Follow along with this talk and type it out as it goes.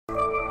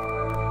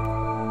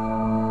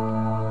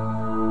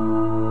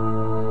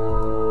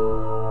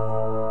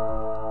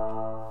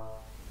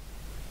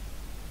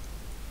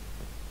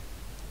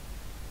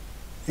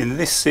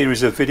In this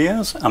series of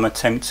videos I'm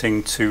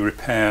attempting to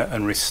repair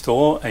and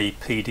restore a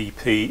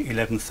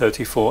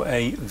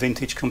PDP11-34A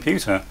vintage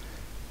computer.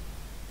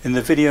 In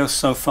the videos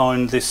so far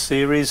in this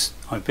series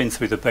I've been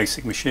through the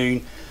basic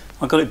machine.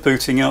 I got it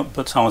booting up,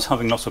 but I was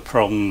having lots of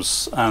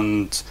problems,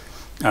 and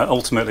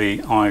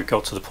ultimately I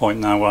got to the point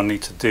now where I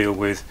need to deal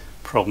with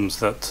problems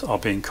that are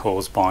being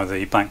caused by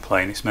the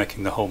backplane. It's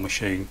making the whole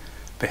machine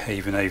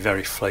behave in a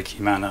very flaky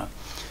manner.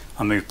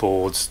 I move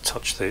boards,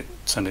 touch it,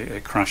 and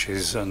it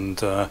crashes, and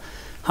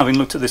having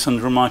looked at this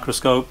under a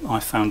microscope, I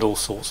found all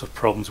sorts of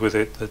problems with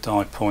it that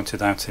I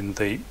pointed out in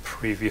the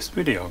previous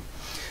video.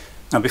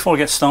 Now, before I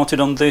get started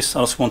on this,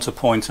 I just want to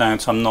point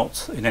out I'm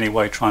not in any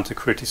way trying to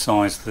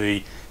criticise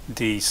the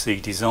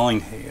DC design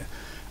here.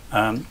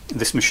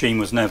 This machine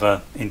was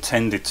never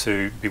intended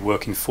to be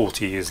working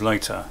 40 years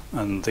later,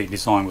 and the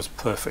design was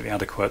perfectly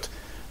adequate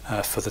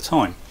for the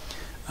time.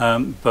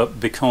 But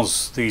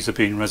because these are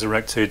being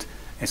resurrected,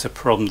 it's a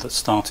problem that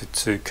started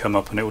to come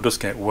up, and it will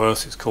just get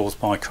worse. It's caused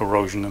by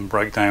corrosion and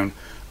breakdown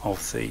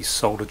of the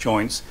solder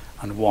joints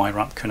and wire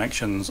wrap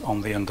connections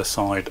on the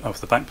underside of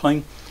the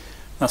backplane.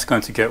 That's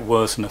going to get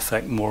worse and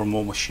affect more and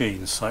more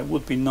machines, so it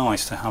would be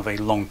nice to have a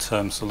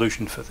long-term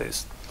solution for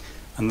this,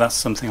 and that's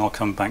something I'll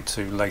come back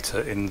to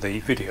later in the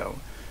video,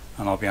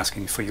 and I'll be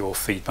asking for your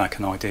feedback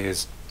and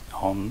ideas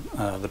on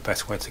the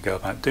best way to go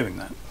about doing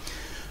that.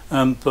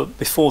 But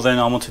before then,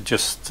 I want to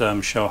just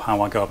show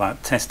how I go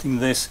about testing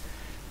this.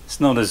 It's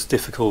not as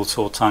difficult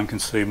or time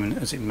consuming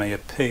as it may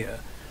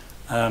appear,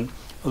 at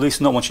least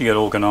not once you get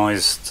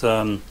organised.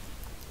 What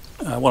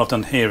I've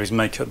done here is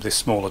make up this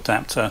small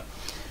adapter,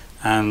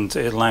 and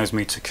it allows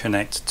me to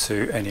connect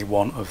to any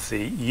one of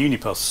the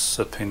unibus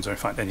pins, or in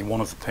fact any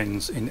one of the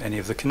pins in any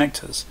of the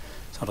connectors.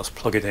 So I'll just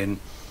plug it in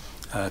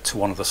to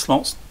one of the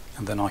slots,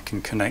 and then I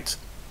can connect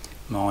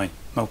my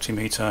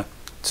multimeter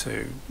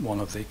to one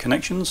of the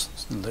connections,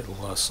 the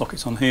little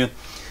sockets on here,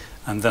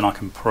 and then I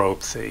can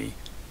probe the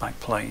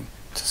backplane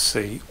to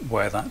see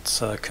where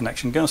that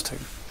connection goes to.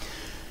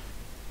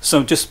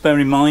 So just bear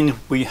in mind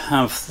we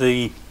have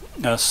the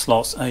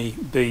slots A,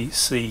 B,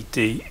 C,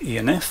 D, E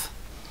and F.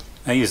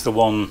 A is the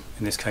one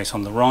in this case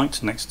on the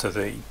right next to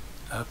the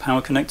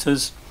power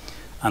connectors,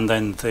 and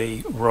then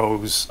the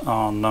rows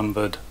are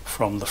numbered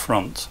from the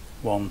front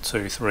 1,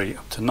 2, 3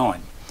 up to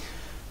 9.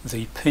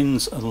 The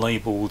pins are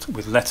labelled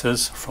with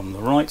letters from the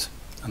right,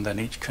 and then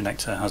each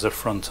connector has a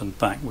front and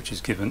back which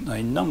is given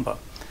a number.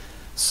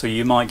 So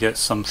you might get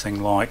something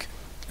like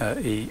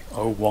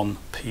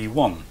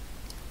E01P1.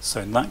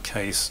 So in that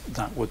case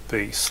that would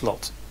be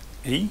slot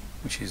E,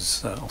 which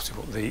is obviously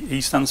what the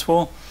E stands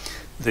for.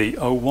 The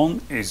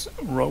O1 is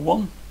row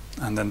 1,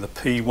 and then the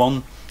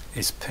P1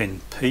 is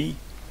pin P,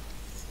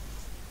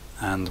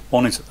 and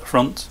 1 is at the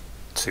front,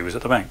 2 is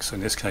at the back. So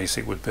in this case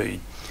it would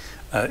be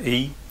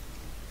E,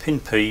 pin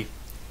P,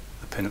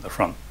 the pin at the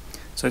front.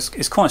 So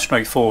it's quite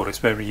straightforward. It's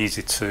very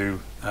easy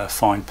to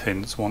find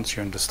pins once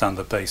you understand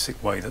the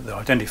basic way that they're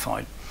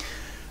identified.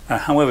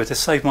 However, to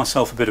save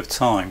myself a bit of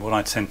time, what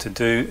I tend to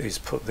do is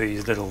put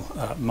these little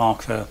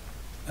marker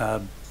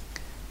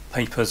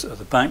papers at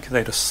the back.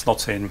 They just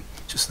slot in,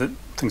 just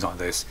things like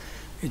this.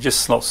 It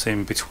just slots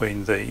in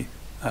between the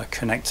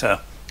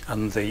connector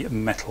and the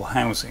metal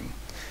housing,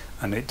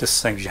 and it just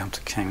saves you having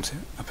to count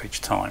it up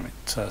each time.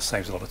 It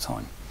saves a lot of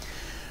time.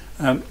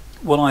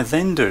 What I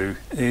then do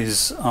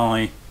is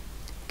I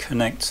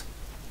connect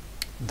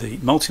the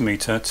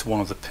multimeter to one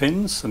of the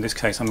pins. In this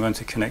case I'm going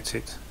to connect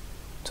it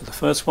to the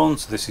first one,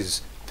 so this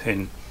is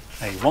pin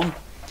A1.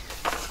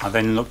 I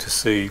then look to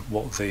see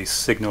what the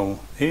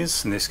signal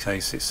is. In this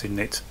case it's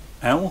init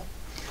L.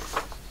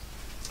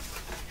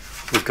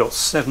 We've got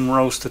 7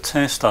 rows to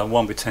test. I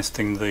won't be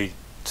testing the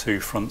 2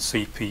 front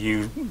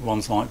CPU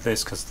ones like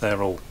this because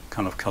they're all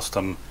kind of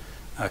custom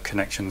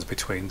connections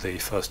between the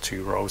first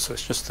 2 rows, so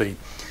it's just the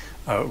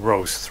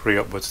rows 3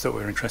 upwards that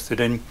we're interested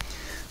in.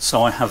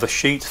 So I have a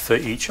sheet for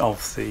each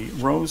of the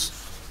rows,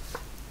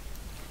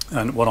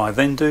 and what I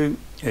then do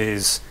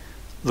is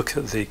look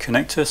at the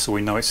connector, so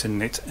we know it's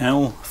init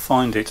L,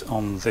 find it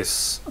on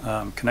this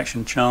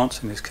connection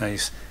chart. In this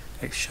case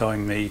it's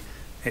showing me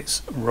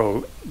it's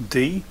row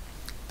D,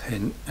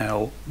 pin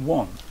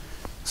L1.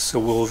 So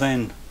we'll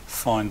then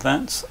find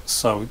that,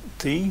 so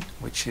D,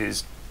 which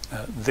is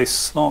this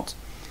slot,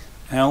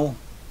 L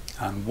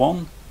and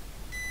 1,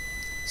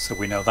 so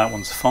we know that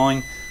one's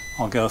fine.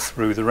 I'll go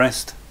through the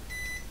rest,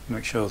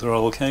 make sure they're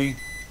all okay.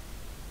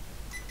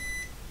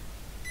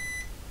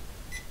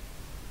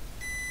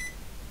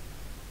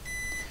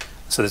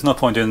 So there's no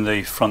point doing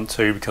the front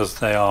 2 because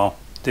they are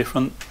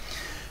different.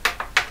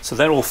 So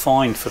they're all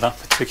fine for that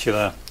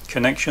particular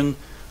connection.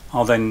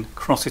 I'll then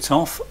cross it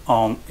off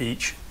on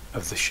each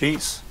of the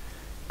sheets.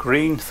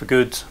 Green for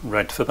good,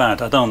 red for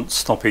bad. I don't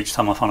stop each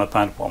time I find a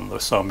bad one.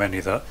 There's so many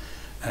that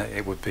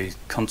it would be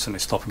constantly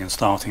stopping and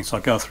starting, so I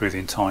go through the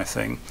entire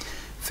thing.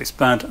 If it's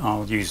bad,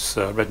 I'll use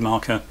red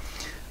marker,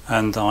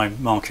 and I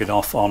mark it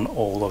off on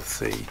all of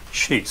the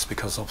sheets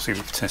because obviously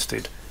we've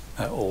tested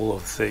all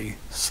of the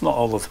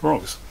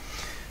rows.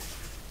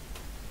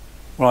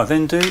 What I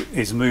then do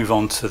is move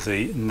on to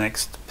the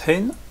next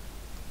pin,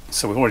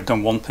 So we've already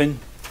done one pin.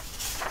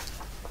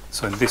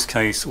 So in this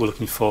case we're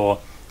looking for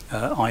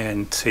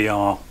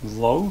INTR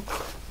low.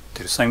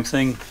 Do the same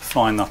thing,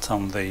 find that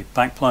on the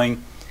backplane,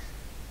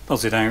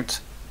 buzz it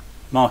out,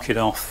 mark it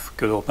off,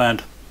 good or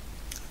bad,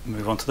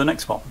 move on to the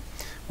next one.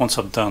 Once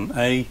I've done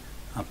A,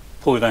 I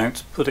pull it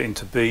out, put it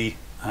into B,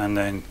 and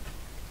then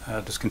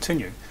just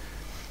continue.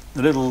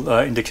 The little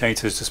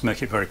indicators just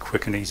make it very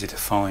quick and easy to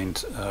find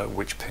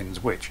which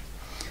pin's which.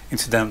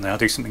 Incidentally, I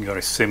do something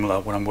very similar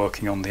when I'm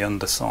working on the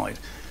underside.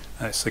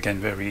 It's again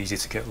very easy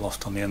to get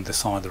lost on the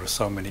underside, there are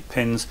so many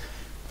pins.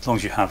 As long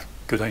as you have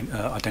good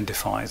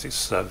identifiers,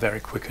 it's very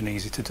quick and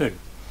easy to do.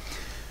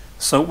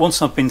 So once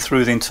I've been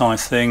through the entire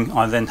thing,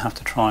 I then have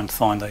to try and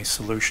find a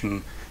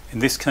solution. In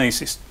this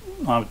case,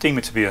 I would deem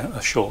it to be a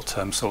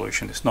short-term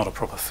solution. It's not a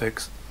proper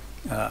fix,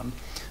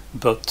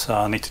 but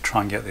I need to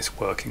try and get this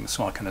working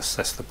so I can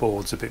assess the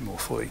boards a bit more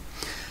fully.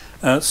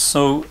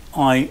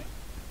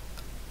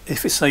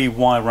 If it's a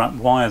wire wrap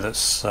wire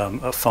that's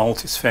at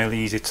fault, it's fairly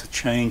easy to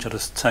change. I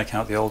just take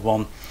out the old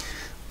one,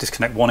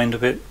 disconnect one end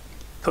of it,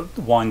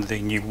 wind the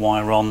new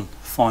wire on,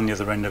 find the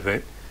other end of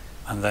it,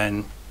 and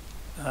then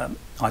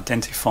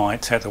identify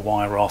it, take the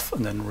wire off,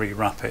 and then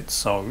re-wrap it,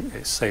 so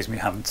it saves me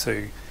having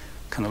to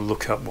kind of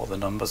look up what the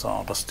numbers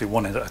are. Just do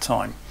one end at a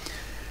time.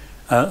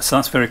 So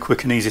that's very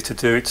quick and easy to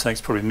do. It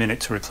takes probably a minute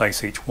to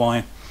replace each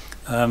wire.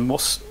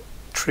 What's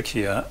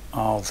trickier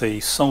are the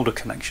solder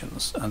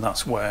connections, and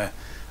that's why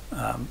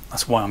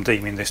I'm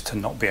deeming this to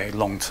not be a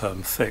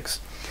long-term fix.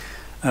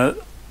 I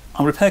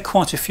repair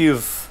quite a few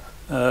of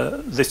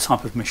this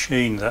type of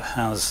machine that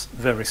has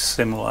very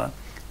similar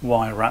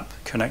wire wrap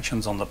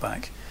connections on the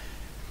back.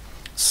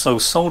 So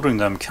soldering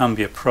them can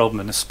be a problem,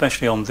 and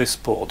especially on this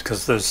board,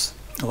 because there's,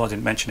 although I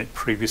didn't mention it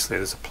previously,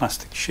 there's a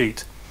plastic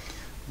sheet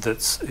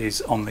that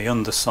is on the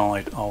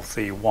underside of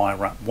the wire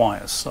wrap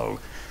wires. So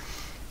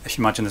if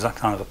you imagine there's that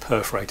kind of a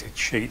perforated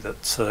sheet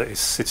that is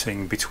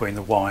sitting between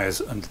the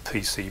wires and the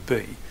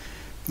PCB.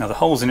 Now the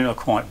holes in it are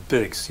quite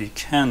big, so you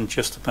can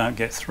just about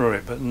get through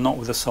it, but not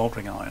with a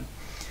soldering iron.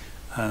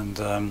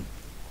 And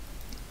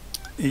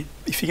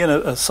if you get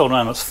a soldering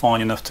iron that's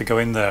fine enough to go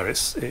in there,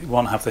 it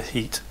won't have the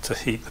heat to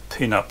heat the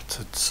pin up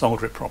to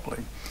solder it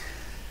properly.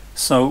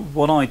 So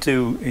what I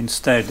do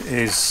instead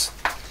is,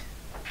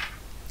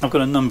 I've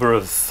got a number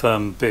of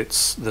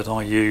bits that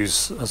I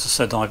use. As I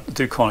said, I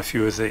do quite a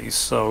few of these,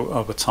 so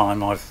over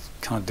time I've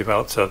kind of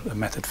developed a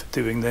method for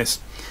doing this.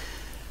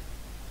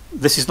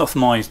 This is not for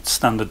my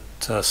standard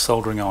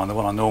soldering iron, the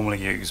one I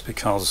normally use,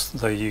 because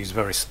they use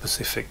very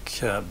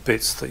specific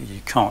bits that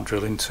you can't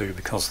drill into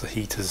because the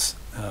heaters,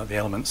 the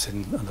elements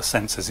and the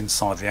sensors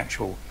inside the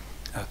actual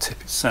tip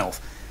itself.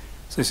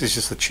 So this is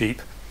just a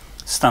cheap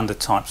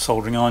standard type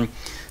soldering iron,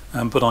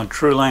 but I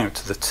drill out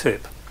the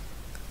tip,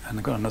 and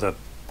I've got another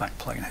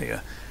backplane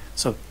here.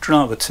 So drill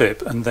out the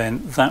tip, and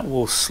then that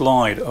will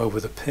slide over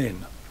the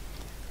pin.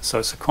 So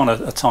it's quite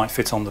a tight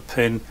fit on the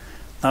pin.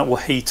 That will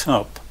heat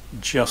up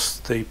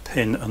just the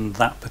pin and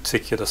that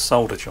particular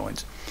solder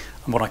joint.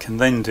 And what I can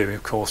then do,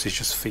 of course, is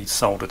just feed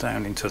solder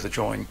down into the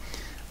joint,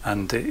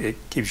 and it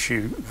gives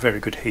you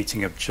very good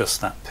heating of just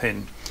that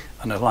pin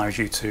and allows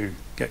you to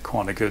get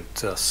quite a good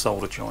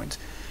solder joint.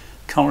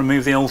 Can't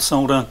remove the old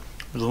solder.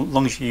 As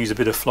long as you use a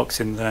bit of flux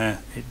in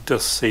there, it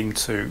does seem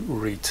to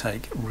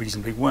retake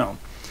reasonably well.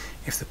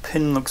 If the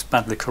pin looks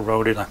badly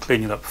corroded, I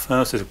clean it up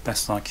first as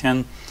best I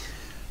can,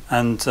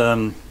 and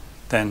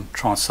then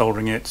try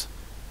soldering it,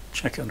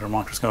 check it under a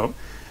microscope.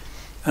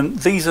 And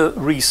these are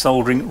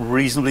resoldering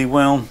reasonably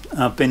well.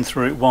 I've been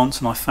through it once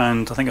and I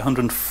found, I think,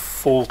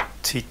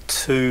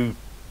 142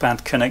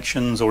 bad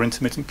connections or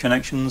intermittent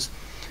connections.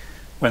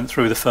 Went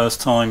through the first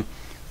time,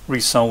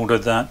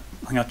 resoldered that.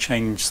 I think I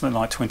changed something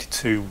like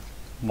 22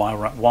 wire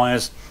wrap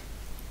wires,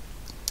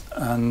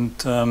 and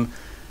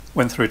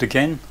went through it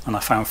again, and I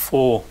found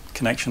 4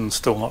 connections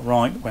still not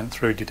right. Went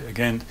through, did it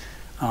again.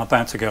 I'm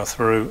about to go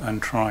through and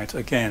try it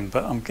again,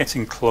 but I'm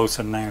getting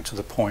closer now to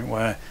the point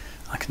where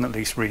I can at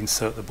least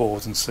reinsert the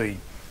boards and see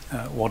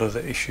what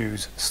other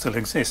issues still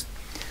exist.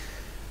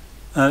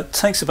 It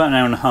takes about an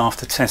hour and a half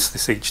to test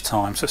this each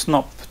time, so it's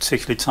not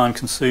particularly time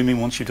consuming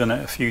once you've done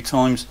it a few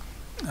times.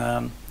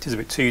 It is a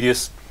bit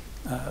tedious,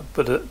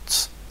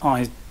 but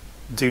I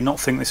do not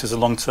think this is a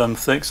long-term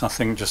fix. I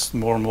think just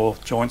more and more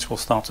joints will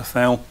start to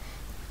fail.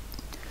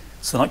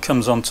 So that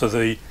comes on to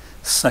the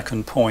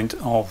second point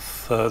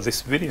of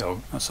this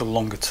video. That's a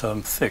longer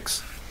term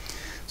fix.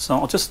 So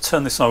I'll just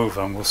turn this over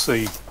and we'll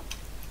see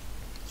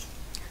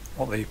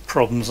what the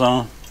problems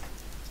are.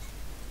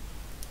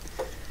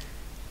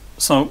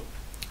 So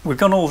we've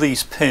got all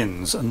these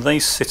pins and they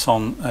sit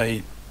on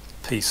a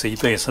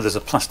PCB, so there's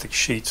a plastic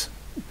sheet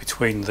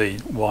between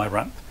the wire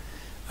wrap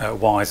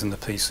wires and the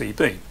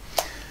PCB.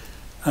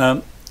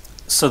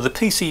 So the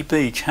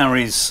PCB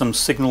carries some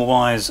signal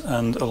wires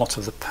and a lot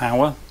of the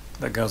power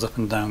that goes up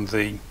and down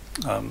the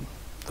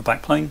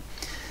backplane.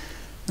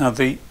 Now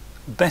the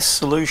best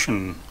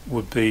solution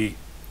would be,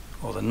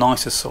 or the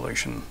nicest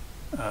solution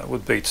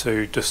would be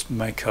to just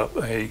make up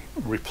a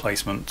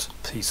replacement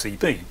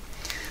PCB.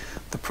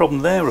 The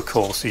problem there, of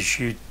course, is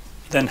you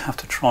then have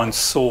to try and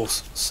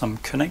source some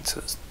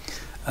connectors.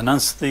 And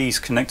as these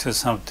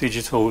connectors have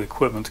Digital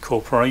Equipment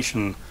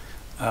Corporation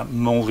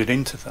moulded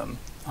into them,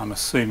 I'm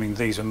assuming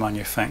these are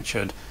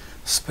manufactured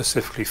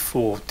specifically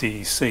for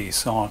DEC,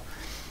 so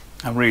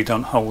I really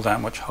don't hold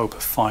out much hope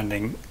of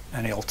finding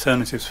any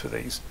alternatives for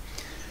these.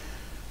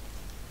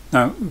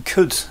 Now, we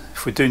could,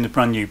 if we're doing a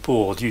brand new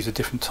board, use a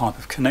different type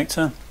of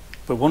connector,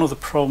 but one of the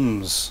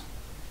problems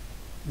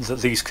that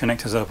these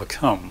connectors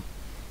overcome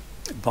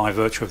by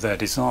virtue of their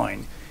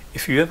design,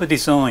 if you ever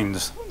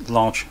designed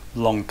large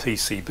long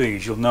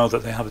PCBs, you'll know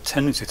that they have a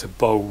tendency to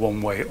bow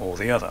one way or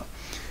the other,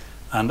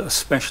 and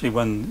especially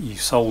when you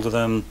solder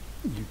them,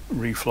 you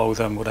reflow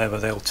them, whatever,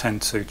 they'll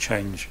tend to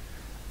change,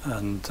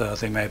 and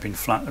they may have been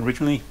flat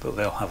originally, but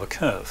they'll have a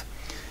curve.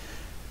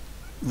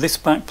 This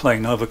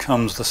backplane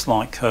overcomes the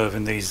slight curve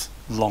in these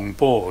long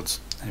boards,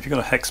 and if you've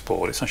got a hex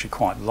board, it's actually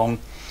quite long,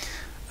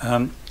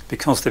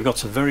 because they've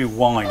got a very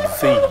wide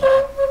V.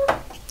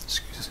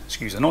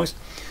 Excuse the noise.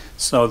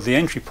 So the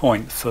entry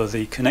point for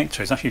the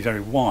connector is actually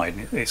very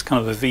wide. It's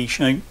kind of a V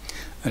shape,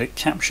 and it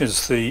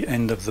captures the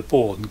end of the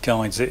board and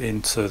guides it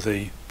into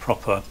the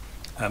proper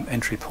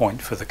entry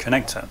point for the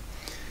connector.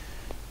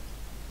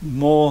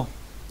 More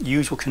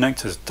usual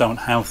connectors don't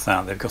have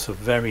that. They've got a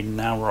very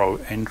narrow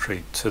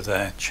entry to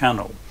their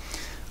channel,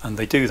 and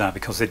they do that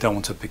because they don't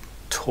want a big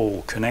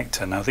tall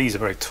connector. Now these are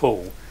very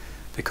tall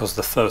because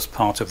the first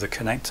part of the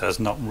connector is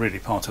not really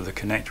part of the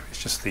connector,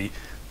 it's just the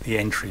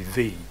entry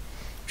V,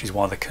 which is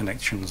why the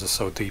connections are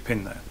so deep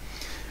in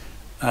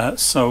there.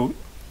 So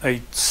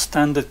a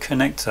standard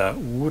connector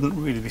wouldn't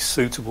really be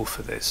suitable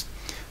for this.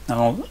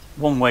 Now,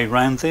 one way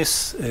around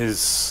this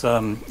is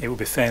it would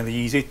be fairly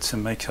easy to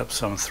make up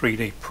some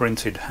 3D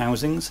printed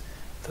housings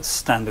that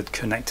standard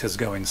connectors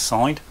go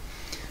inside.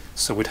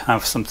 So we'd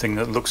have something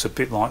that looks a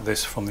bit like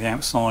this from the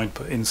outside,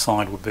 but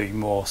inside would be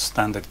more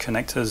standard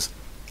connectors,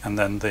 and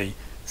then the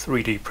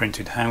 3D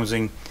printed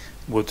housing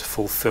would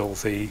fulfill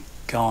the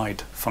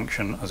guide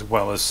function as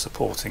well as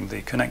supporting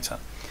the connector.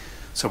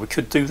 So we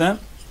could do that.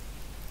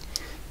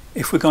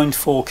 If we're going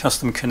for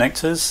custom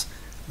connectors,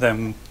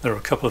 then there are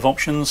a couple of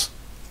options.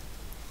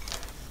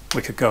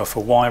 We could go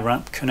for wire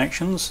wrap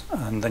connections,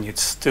 and then you'd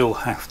still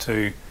have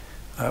to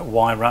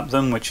wire wrap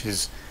them, which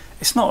is,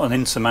 it's not an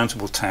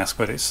insurmountable task,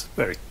 but it's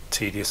very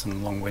tedious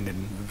and long-winded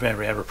and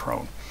very error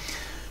prone.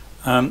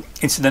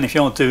 Incidentally, if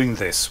you're doing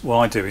this, what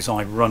I do is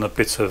I run a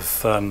bit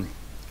of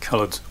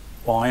coloured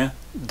wire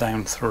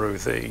down through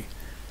the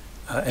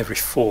every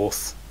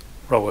fourth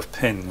row of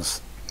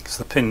pins, because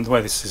the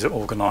way this is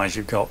organised,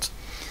 you've got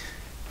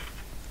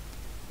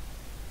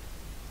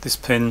this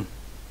pin,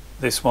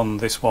 this one,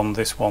 this one,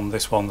 this one,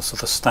 this one,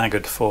 sort of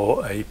staggered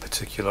for a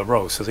particular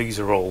row. So these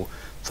are all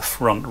the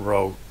front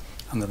row,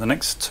 and then the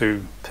next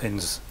two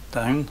pins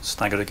down,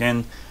 staggered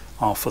again,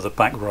 are for the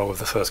back row of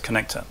the first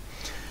connector.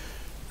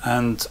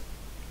 And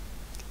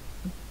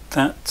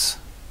that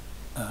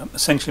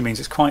essentially means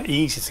it's quite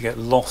easy to get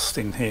lost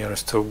in here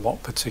as to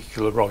what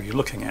particular row you're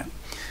looking at.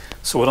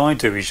 So what I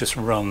do is just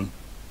run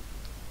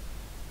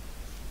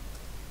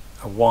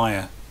a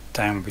wire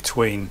down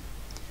between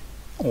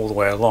all the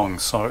way along,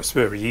 so it's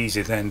very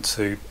easy then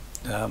to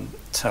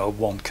tell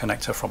one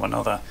connector from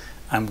another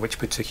and which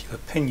particular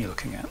pin you're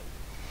looking at.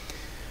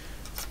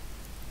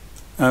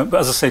 But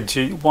as I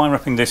said, wire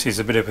wrapping this is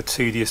a bit of a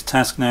tedious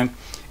task. Now,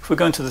 if we're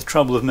going to the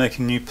trouble of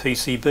making a new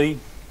PCB,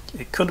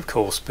 it could of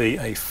course be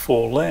a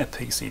 4-layer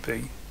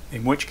PCB,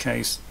 in which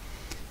case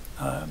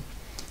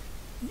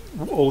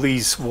all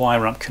these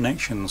wire wrap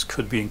connections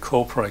could be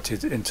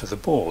incorporated into the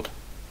board.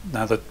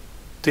 Now the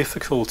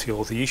difficulty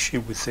or the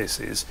issue with this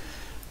is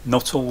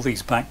not all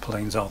these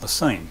backplanes are the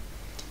same.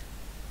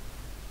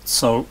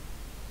 So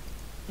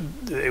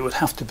it would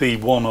have to be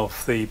one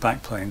of the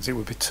backplanes. It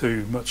would be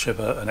too much of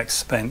an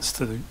expense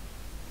to do,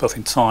 both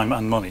in time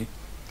and money,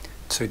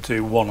 to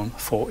do one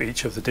for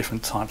each of the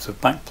different types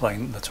of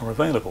backplane that are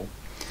available.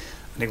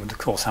 And it would of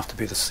course have to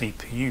be the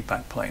CPU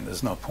backplane.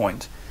 There's no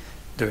point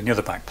doing the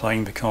other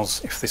backplane,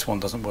 because if this one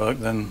doesn't work,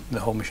 then the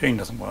whole machine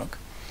doesn't work.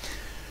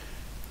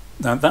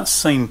 Now that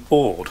same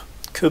board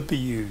could be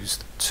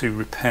used to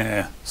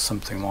repair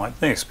something like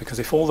this, because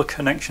if all the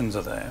connections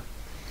are there,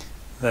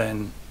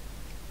 then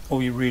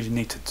all you really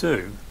need to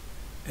do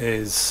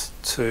is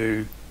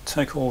to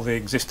take all the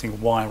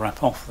existing wire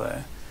wrap off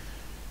there,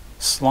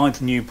 slide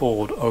the new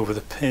board over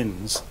the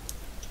pins,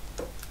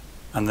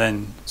 and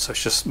then, so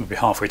it's just maybe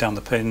halfway down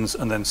the pins,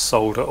 and then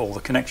solder all the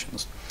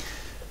connections.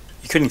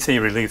 You could in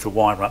theory leave the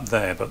wire wrap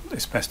there, but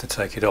it's best to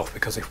take it off,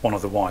 because if one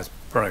of the wires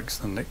breaks,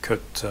 then it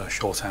could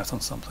short out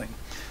on something.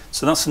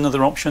 So that's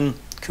another option.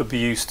 Could be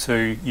used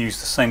to use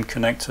the same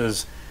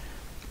connectors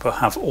but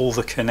have all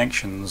the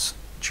connections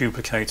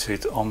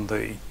duplicated on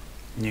the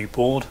new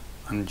board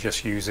and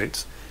just use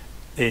it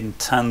in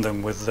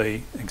tandem with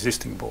the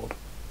existing board.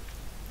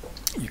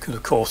 You could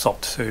of course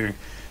opt to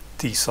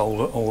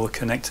desolder all the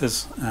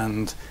connectors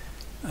and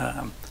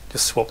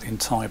just swap the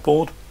entire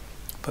board,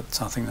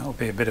 but I think that would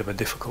be a bit of a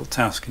difficult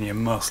task, and you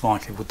most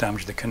likely would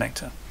damage the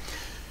connector.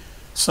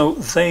 So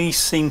they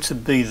seem to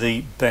be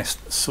the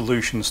best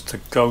solutions to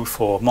go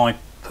for. My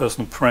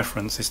personal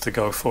preference is to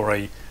go for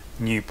a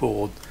new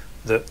board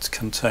that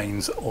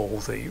contains all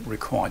the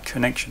required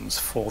connections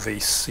for the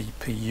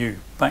CPU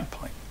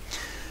backplane.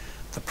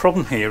 The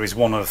problem here is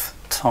one of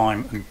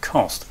time and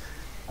cost.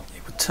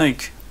 It would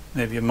take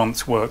maybe a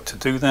month's work to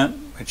do that,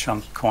 which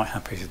I'm quite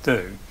happy to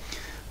do,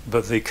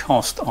 but the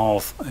cost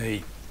of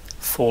a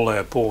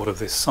 4-layer board of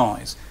this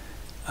size,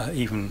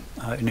 even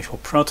initial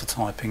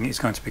prototyping, is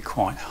going to be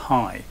quite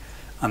high,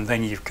 and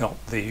then you've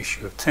got the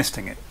issue of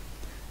testing it.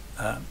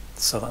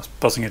 So that's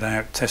buzzing it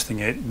out, testing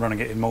it, running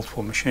it in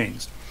multiple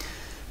machines.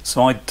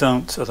 So I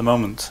don't at the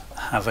moment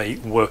have a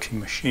working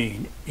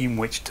machine in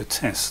which to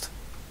test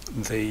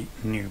the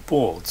new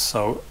board,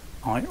 so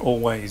I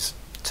always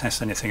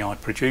test anything I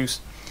produce,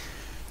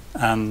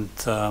 and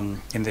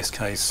in this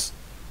case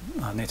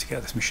I need to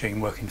get this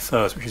machine working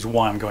first, which is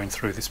why I'm going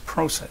through this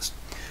process.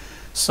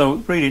 So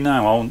really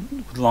now I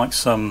would like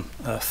some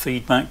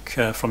feedback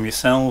from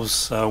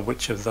yourselves.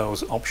 Which of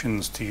those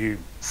options do you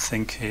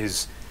think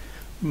is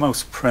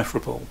most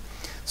preferable?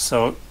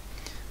 So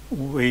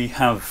we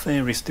have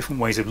various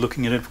different ways of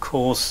looking at it, of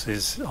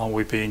course. Are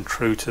we being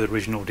true to the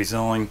original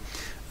design?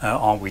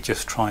 Are we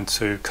just trying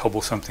to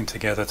cobble something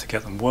together to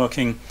get them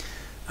working?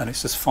 And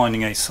it's just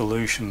finding a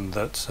solution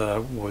that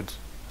would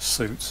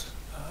suit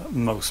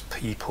most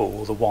people,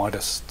 or the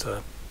widest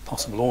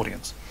possible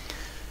audience.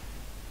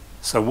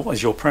 So what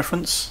is your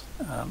preference?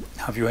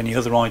 Have you any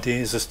other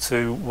ideas as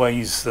to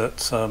ways that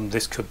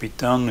this could be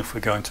done if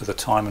we're going to the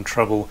time and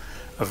trouble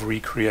of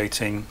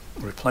recreating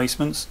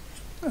replacements?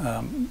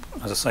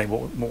 As I say,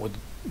 what would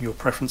your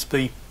preference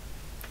be?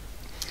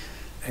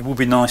 It would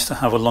be nice to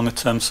have a longer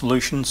term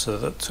solution so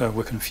that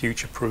we can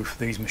future-proof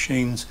these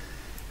machines.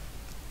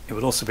 It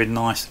would also be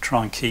nice to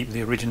try and keep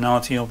the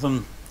originality of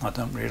them. I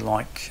don't really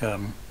like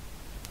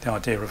the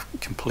idea of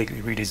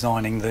completely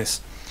redesigning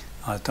this.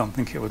 I don't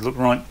think it would look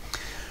right.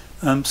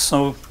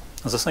 So,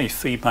 as I say,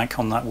 feedback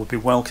on that would be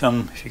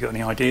welcome. If you've got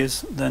any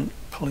ideas, then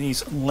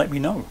please let me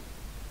know.